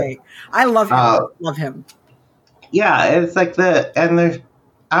exactly. Today. I love him. Love him. Yeah, it's like I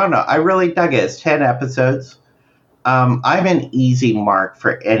don't know. I really dug it. It's 10 episodes. I'm an easy mark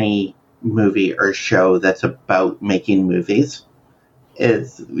for any movie or show that's about making movies.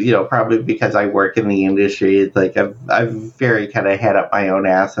 It's, probably because I work in the industry. It's like I've very kind of head up my own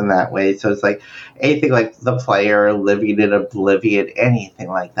ass in that way. So it's like anything like The Player, Living in Oblivion, anything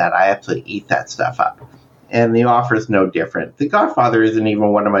like that, I absolutely eat that stuff up. And The Offer is no different. The Godfather isn't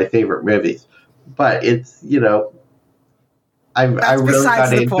even one of my favorite movies, but it's, I really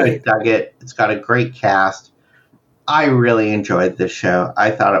got into it, dug it. It's got a great cast. I really enjoyed this show.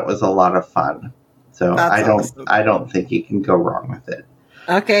 I thought it was a lot of fun. So awesome. I don't think you can go wrong with it.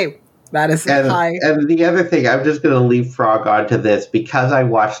 Okay, that is high. And the other thing, I'm just going to leapfrog onto this because I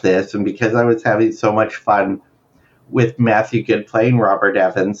watched this and because I was having so much fun with Matthew Goode playing Robert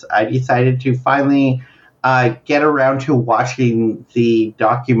Evans. I decided to finally get around to watching the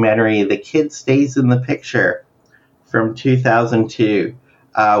documentary "The Kid Stays in the Picture" from 2002,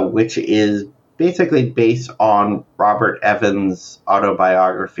 which is basically based on Robert Evans'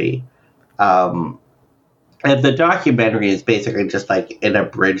 autobiography. And the documentary is basically just like an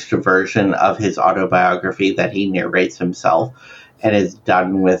abridged version of his autobiography that he narrates himself and is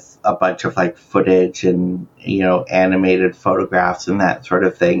done with a bunch of like footage and, animated photographs and that sort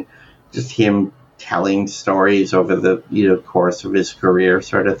of thing. Just him telling stories over the, course of his career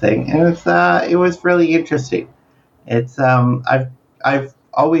sort of thing. And it was really interesting. It's, I've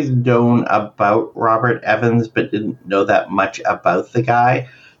always known about Robert Evans, but didn't know that much about the guy.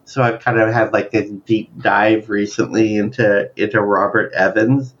 So I've kind of had like this deep dive recently into Robert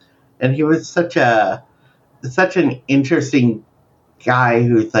Evans, and he was such an interesting guy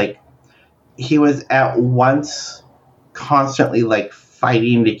who's like, he was at once constantly like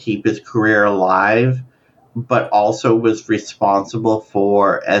fighting to keep his career alive, but also was responsible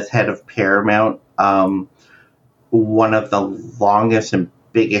for, as head of Paramount, one of the longest and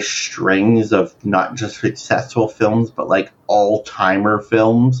biggest strings of not just successful films, but like all-timer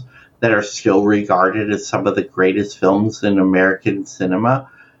films that are still regarded as some of the greatest films in American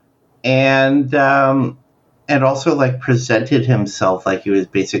cinema. And also like presented himself like he was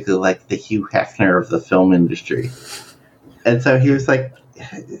basically like the Hugh Hefner of the film industry. And so he was like,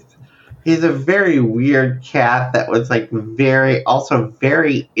 He's a very weird cat that was like also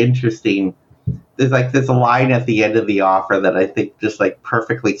very interesting. There's like this line at the end of the offer that I think just like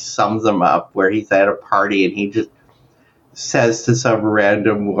perfectly sums him up, where he's at a party and he just says to some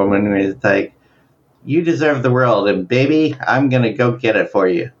random woman who is like, "You deserve the world, and baby, I'm gonna go get it for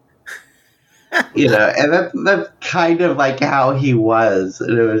you." And that's kind of like how he was.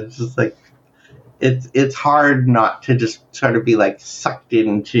 And it was just like it's hard not to just sort of be like sucked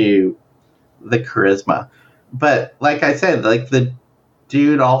into the charisma. But like I said, like the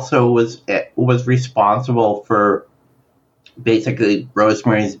dude also was responsible for basically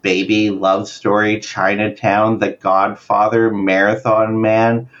Rosemary's Baby, Love Story, Chinatown, The Godfather, Marathon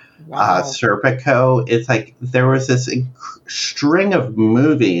Man, Wow. Serpico. It's like there was this string of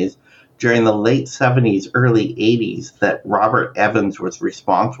movies during the late 70s, early 80s that Robert Evans was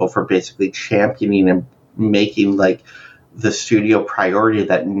responsible for basically championing and making like the studio priority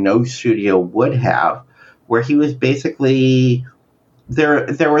that no studio would have, where he was basically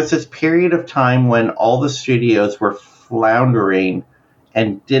there was this period of time when all the studios were floundering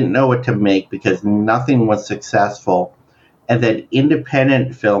and didn't know what to make because nothing was successful, and then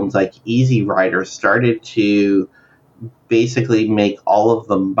independent films like Easy Rider started to basically make all of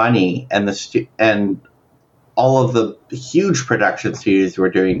the money, and all of the huge production studios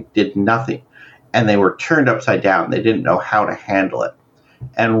did nothing, and they were turned upside down. They didn't know how to handle it,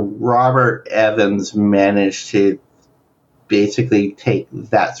 and Robert Evans managed to basically take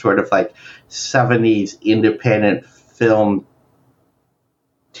that sort of like 70s independent film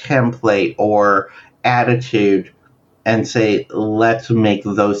template or attitude and say, let's make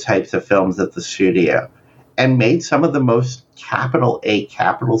those types of films at the studio, and made some of the most capital A,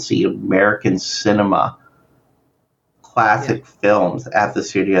 capital C American cinema classic films at the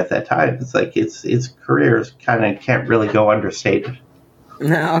studio at that time. It's like his career kind of can't really go understated.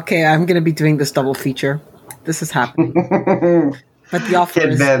 No, okay, I'm going to be doing this double feature. This is happening. But the offer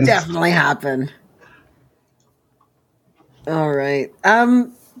has definitely happened. All right.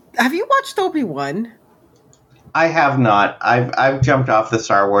 Have you watched Obi-Wan? I have not. I've jumped off the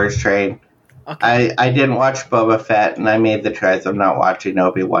Star Wars train. Okay. I didn't watch Boba Fett, and I made the choice of not watching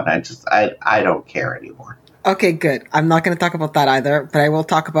Obi-Wan. I don't care anymore. Okay, good. I'm not going to talk about that either, but I will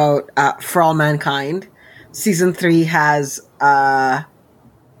talk about For All Mankind. Season 3 has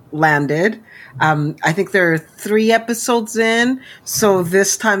landed. I think there are 3 episodes in, so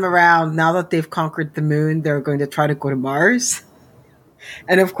this time around, now that they've conquered the moon, they're going to try to go to Mars.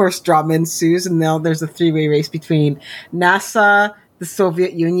 And of course, drama ensues, and now there's a 3-way race between NASA, the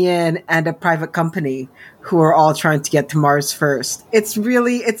Soviet Union, and a private company who are all trying to get to Mars first.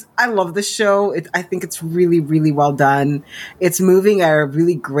 I love the show. I think it's really, really well done. It's moving at a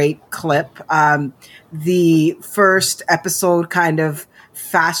really great clip. The first episode kind of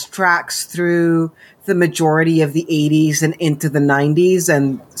fast tracks through the majority of the 80s and into the 90s,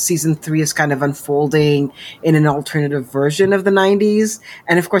 and season 3 is kind of unfolding in an alternative version of the 90s.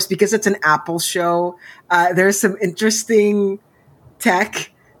 And of course, because it's an Apple show, there's some interesting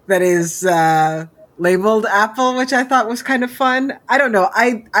tech that is labeled Apple, which I thought was kind of fun. I don't know.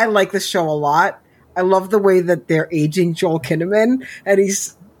 I like this show a lot. I love the way that they're aging Joel Kinnaman, and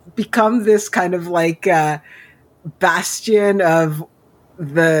he's become this kind of like bastion of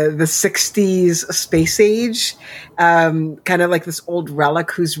the 60s space age, kind of like this old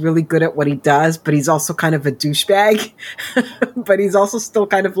relic who's really good at what he does, but he's also kind of a douchebag, but he's also still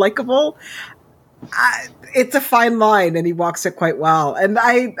kind of likable. It's a fine line, and he walks it quite well. And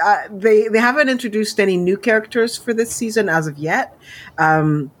they haven't introduced any new characters for this season as of yet.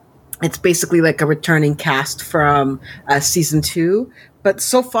 It's basically like a returning cast from season 2, but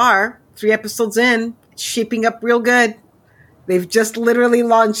so far, 3 episodes in, it's shaping up real good. They've just literally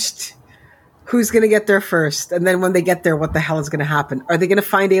launched who's going to get there first. And then when they get there, what the hell is going to happen? Are they going to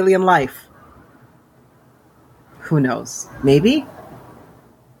find alien life? Who knows? Maybe?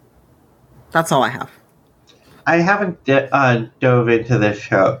 That's all I have. I haven't dove into this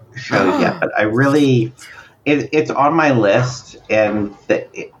show yet, but I really... It's on my list, and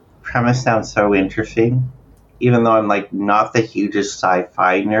the premise sounds so interesting. Even though I'm, like, not the hugest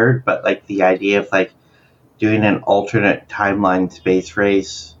sci-fi nerd, but, like, the idea of, like, doing an alternate timeline space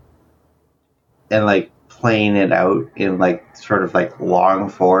race and like playing it out in like sort of like long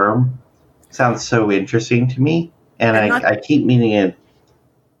form sounds so interesting to me. And I keep meaning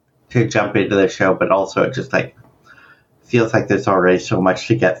to jump into the show, but also it just like feels like there's already so much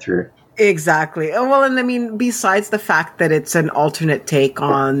to get through. Exactly. Well, and I mean, besides the fact that it's an alternate take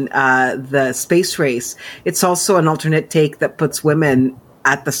on the space race, it's also an alternate take that puts women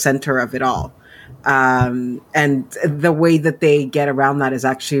at the center of it all. And the way that they get around that is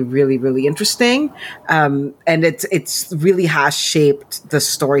actually really, really interesting. And it's really has shaped the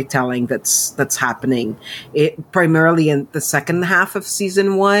storytelling that's happening. It primarily in the second half of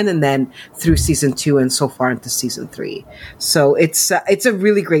season 1, and then through season 2, and so far into season 3. So it's a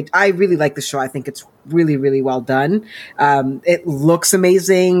really great. I really like the show. I think it's really, really well done. It looks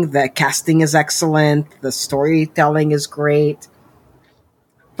amazing. The casting is excellent. The storytelling is great.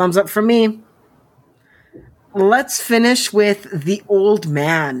 Thumbs up from me. Let's finish with The Old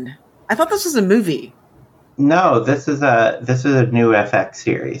Man. I thought this was a movie. No, this is a new FX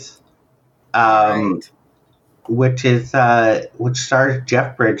series, Right. which stars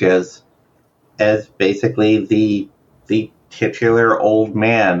Jeff Bridges as basically the titular old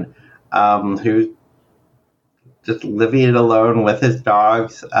man who just living alone with his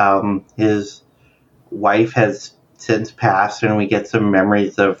dogs. His wife has since passed, and we get some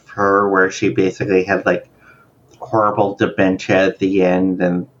memories of her where she basically had like horrible dementia at the end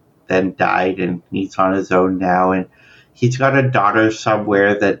and then died, and he's on his own now, and he's got a daughter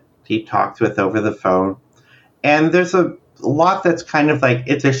somewhere that he talks with over the phone. And there's a lot that's kind of like,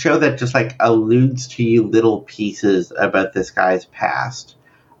 it's a show that just like alludes to you little pieces about this guy's past,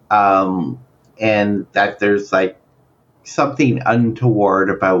 and that there's like something untoward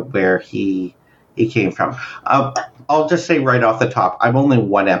about where he came from. I'll just say right off the top, I'm only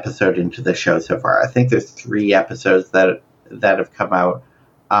one episode into the show so far. I think there's 3 episodes that have come out.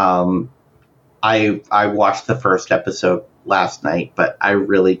 I watched the first episode last night, but I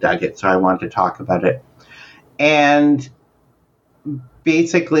really dug it, so I wanted to talk about it. And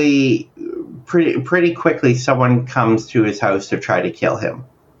basically, pretty quickly, someone comes to his house to try to kill him.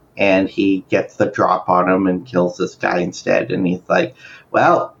 And he gets the drop on him and kills this guy instead. And he's like,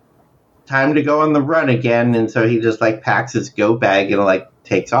 well, time to go on the run again. And so he just like packs his go bag and like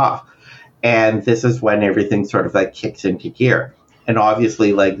takes off. And this is when everything sort of like kicks into gear. And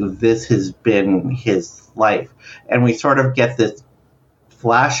obviously, like, this has been his life. And we sort of get this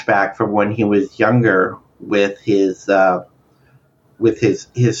flashback from when he was younger with his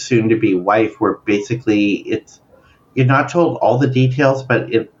soon to be wife, where basically you're not told all the details, but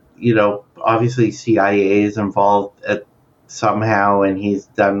obviously CIA is involved somehow, and he's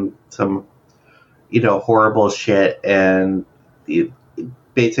done some, horrible shit, and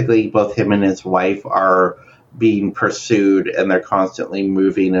basically both him and his wife are being pursued, and they're constantly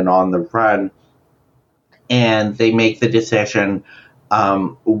moving and on the run. And they make the decision,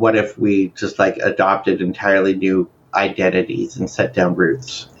 what if we just like adopted entirely new identities and set down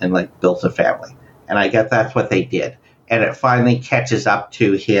roots and like built a family? And I guess that's what they did. And it finally catches up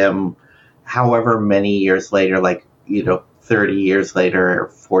to him however many years later, 30 years later or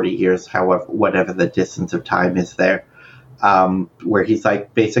 40 years, however, whatever the distance of time is there, where he's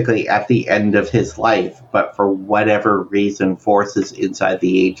like basically at the end of his life, but for whatever reason, forces inside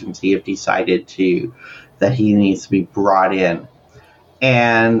the agency have decided that he needs to be brought in.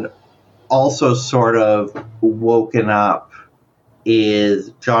 And also sort of woken up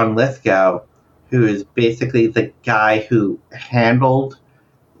is John Lithgow, who is basically the guy who handled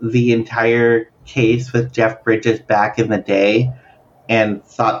the entire case with Jeff Bridges back in the day and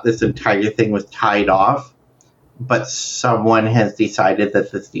thought this entire thing was tied off. But someone has decided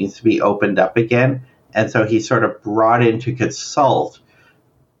that this needs to be opened up again. And so he's sort of brought in to consult.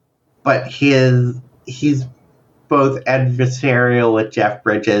 But he's both adversarial with Jeff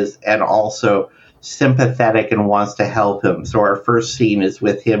Bridges and also sympathetic and wants to help him. So our first scene is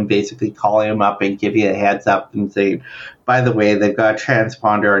with him basically calling him up and giving a heads up and saying, by the way, they've got a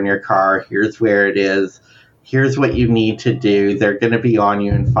transponder on your car. Here's where it is. Here's what you need to do. They're going to be on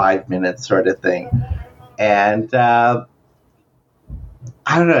you in 5 minutes, sort of thing. And I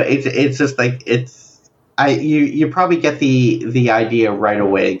don't know. It's just like you probably get the idea right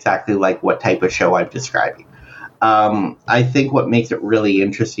away exactly like what type of show I'm describing. I think what makes it really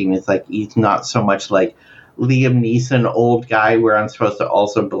interesting is like he's not so much like Liam Neeson old guy, where I'm supposed to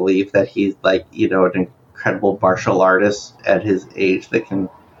also believe that he's like an incredible martial artist at his age that can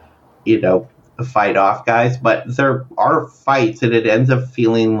fight off guys. But there are fights, and it ends up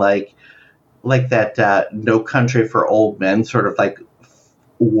feeling like that No Country for Old Men sort of like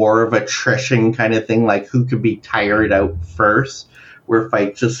war of attrition kind of thing, like who could be tired out first, where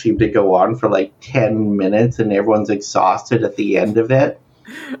fights just seem to go on for like 10 minutes and everyone's exhausted at the end of it.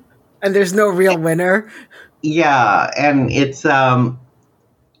 And there's no real winner. Yeah, and it's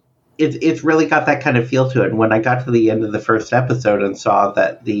really got that kind of feel to it. And when I got to the end of the first episode and saw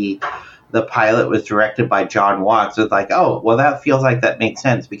that the pilot was directed by John Watts, it was like, oh, well, that feels like that makes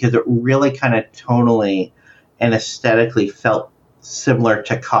sense, because it really kind of tonally and aesthetically felt similar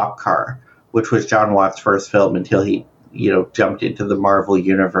to Cop Car, which was John Watts' first film until he, jumped into the Marvel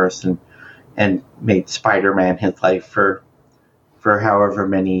universe and made Spider-Man his life for however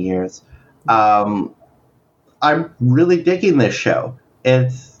many years. I'm really digging this show.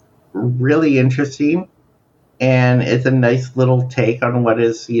 It's really interesting, and it's a nice little take on what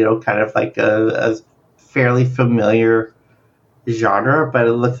is, kind of like a fairly familiar genre, but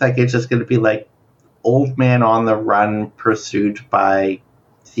it looks like it's just going to be like old man on the run pursued by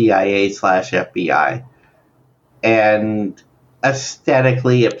CIA/FBI. And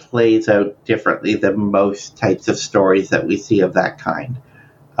aesthetically, it plays out differently than most types of stories that we see of that kind,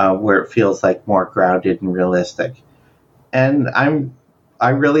 where it feels like more grounded and realistic. And I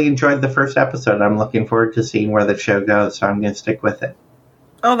really enjoyed the first episode. I'm looking forward to seeing where the show goes, so I'm going to stick with it.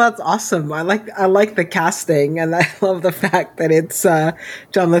 Oh, that's awesome. I like the casting, and I love the fact that it's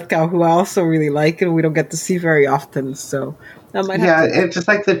John Lithgow, who I also really like, and we don't get to see very often, so that might have it's just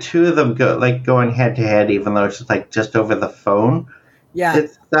like the two of them going head to head, even though it's just like just over the phone. Yeah.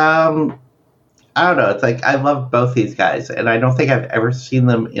 It's I don't know, it's like I love both these guys, and I don't think I've ever seen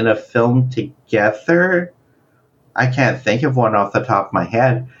them in a film together. I can't think of one off the top of my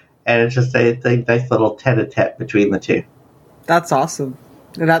head, and it's just a nice little tete-a-tete between the two. That's awesome.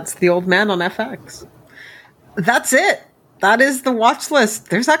 That's The Old Man on FX. That's it. That is the watch list.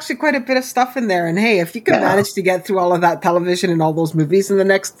 There's actually quite a bit of stuff in there. And hey, if you can manage to get through all of that television and all those movies in the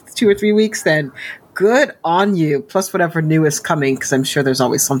next 2 or 3 weeks, then good on you. Plus whatever new is coming, because I'm sure there's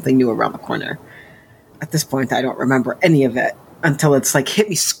always something new around the corner. At this point, I don't remember any of it until it's like hit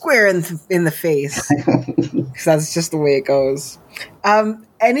me square in the face. Because that's just the way it goes.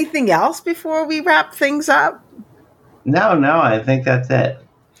 Anything else before we wrap things up? No, I think that's it.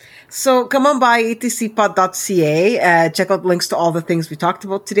 So come on by etcpod.ca. Check out links to all the things we talked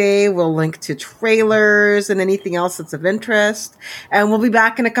about today. We'll link to trailers and anything else that's of interest. And we'll be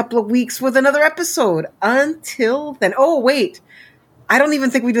back in a couple of weeks with another episode. Until then. Oh, wait. I don't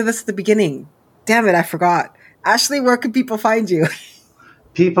even think we did this at the beginning. Damn it, I forgot. Ashley, where can people find you?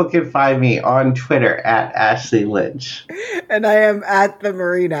 People can find me on Twitter at Ashley Lynch. And I am at The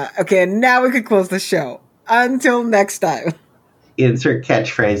Marina. Okay, and now we can close the show. Until next time. Insert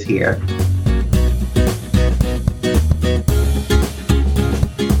catchphrase here.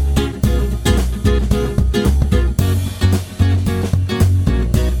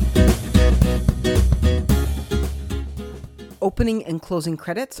 Opening and closing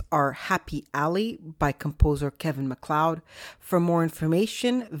credits are Happy Alley by composer Kevin MacLeod. For more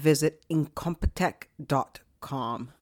information, visit incompetech.com.